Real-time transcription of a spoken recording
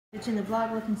In the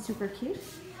vlog looking super cute.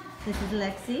 This is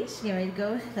Lexi. She's getting ready to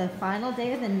go to the final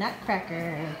day of the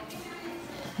Nutcracker.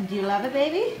 Do you love it,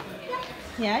 baby? Yep.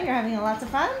 Yeah, you're having lots of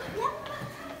fun? Yep.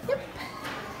 Yep.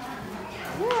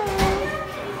 Yay.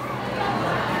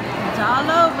 It's all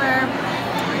over.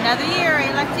 Another year,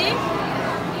 eh, Lexi?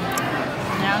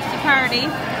 Now it's the party.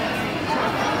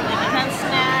 Making some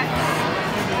snacks.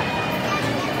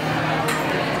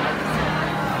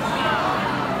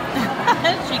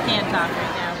 She can't talk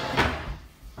right now.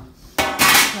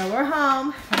 So we're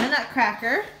home from the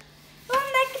Nutcracker.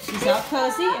 She's all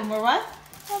cozy, and we're what?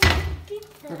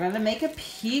 We're gonna make a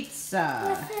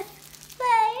pizza.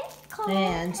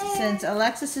 And since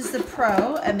Alexis is the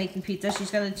pro at making pizza,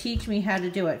 she's gonna teach me how to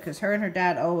do it because her and her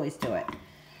dad always do it.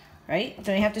 Right?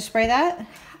 Don't you have to spray that?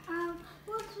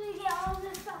 Once we get all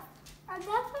this stuff, that's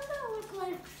what it looks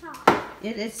like sauce.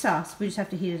 It is sauce. We just have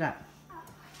to heat it up.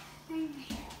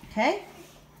 Okay?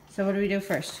 So what do we do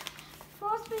first?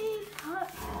 First we put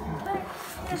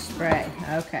The spray.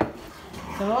 Okay.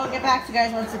 So we'll get back to you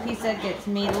guys once the pizza gets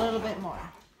made a little bit more.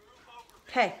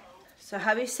 Okay. So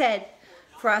hubby said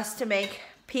for us to make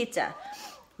pizza,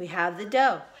 we have the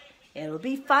dough. It'll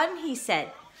be fun, he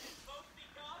said.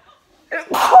 It'll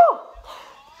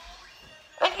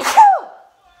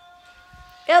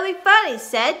be fun, he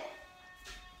said.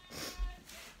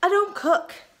 I don't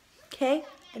cook. Okay?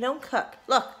 I don't cook.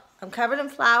 Look, I'm covered in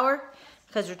flour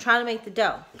because we're trying to make the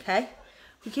dough. Okay?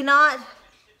 We cannot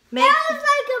make... That was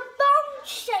like a bone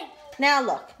shape. Now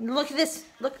look at this.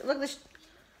 Look at this.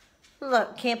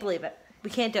 Look, can't believe it. We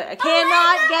can't do it. I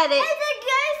cannot get it. And the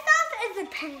gray stuff is the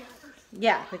pan.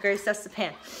 Yeah, the gray stuff's the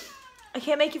pan. I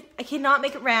cannot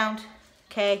make it round.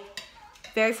 Okay?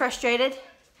 Very frustrated.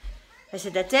 I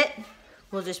said, that's it.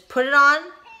 We'll just put it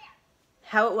on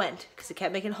how it went. Because it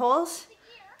kept making holes.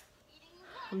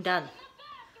 I'm done.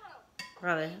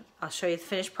 I'll show you the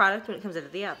finished product when it comes out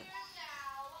of the oven.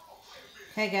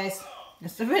 Okay guys,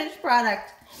 it's the finished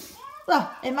product. Look,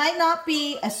 it might not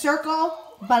be a circle,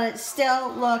 but it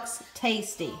still looks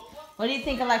tasty. What do you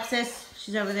think, Alexis?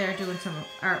 She's over there doing some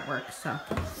artwork, so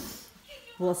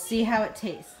we'll see how it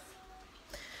tastes.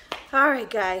 All right,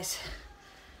 guys.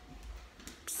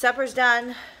 Supper's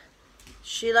done.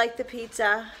 She liked the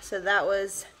pizza, so that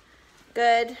was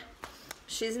good.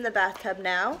 She's in the bathtub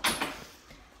now.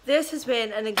 This has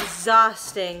been an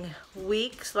exhausting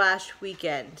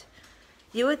week/weekend.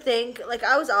 You would think, like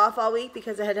I was off all week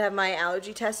because I had to have my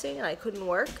allergy testing and I couldn't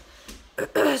work.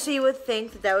 So you would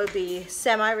think that that would be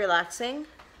semi-relaxing.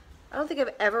 I don't think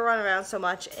I've ever run around so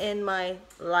much in my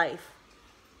life.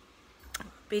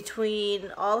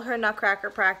 Between all her Nutcracker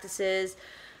practices,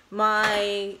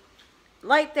 my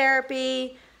light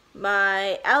therapy,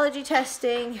 my allergy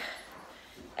testing,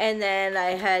 and then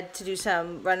I had to do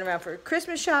some running around for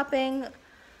Christmas shopping.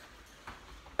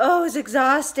 Oh, it was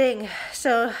exhausting.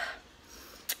 So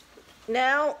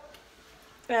now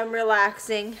I'm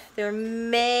relaxing. There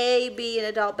may be an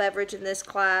adult beverage in this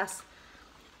class.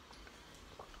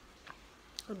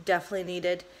 Definitely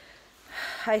needed.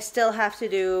 I still have to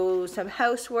do some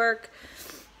housework.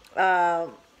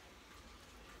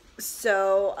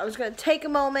 So I'm just going to take a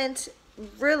moment,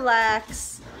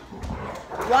 relax,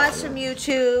 watch some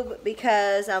YouTube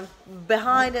because I'm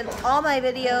behind in all my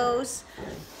videos,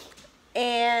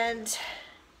 and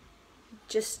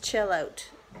just chill out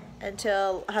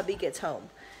until hubby gets home.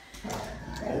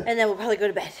 And then we'll probably go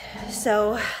to bed.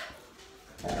 So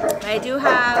I do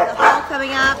have the haul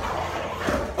coming up,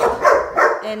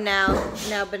 and now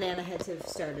banana heads have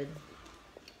started.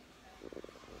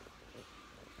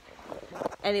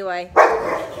 Anyway.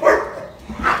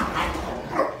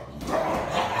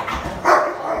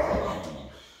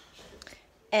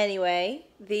 Anyway,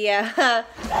 I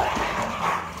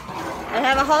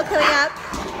have a haul coming up,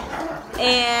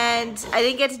 and I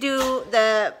didn't get to do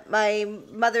my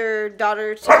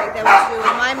mother-daughter tag that was doing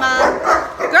with my mom.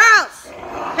 Girls!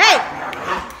 Hey!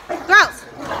 Girls!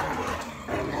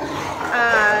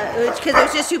 Because it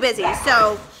was just too busy.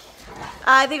 So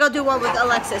I think I'll do one with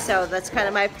Alexa. So that's kind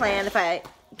of my plan if I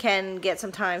can get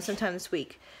sometime this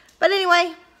week. But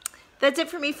anyway, that's it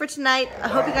for me for tonight. I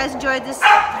hope you guys enjoyed this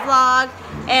vlog,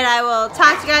 and I will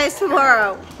talk to you guys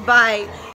tomorrow. Bye.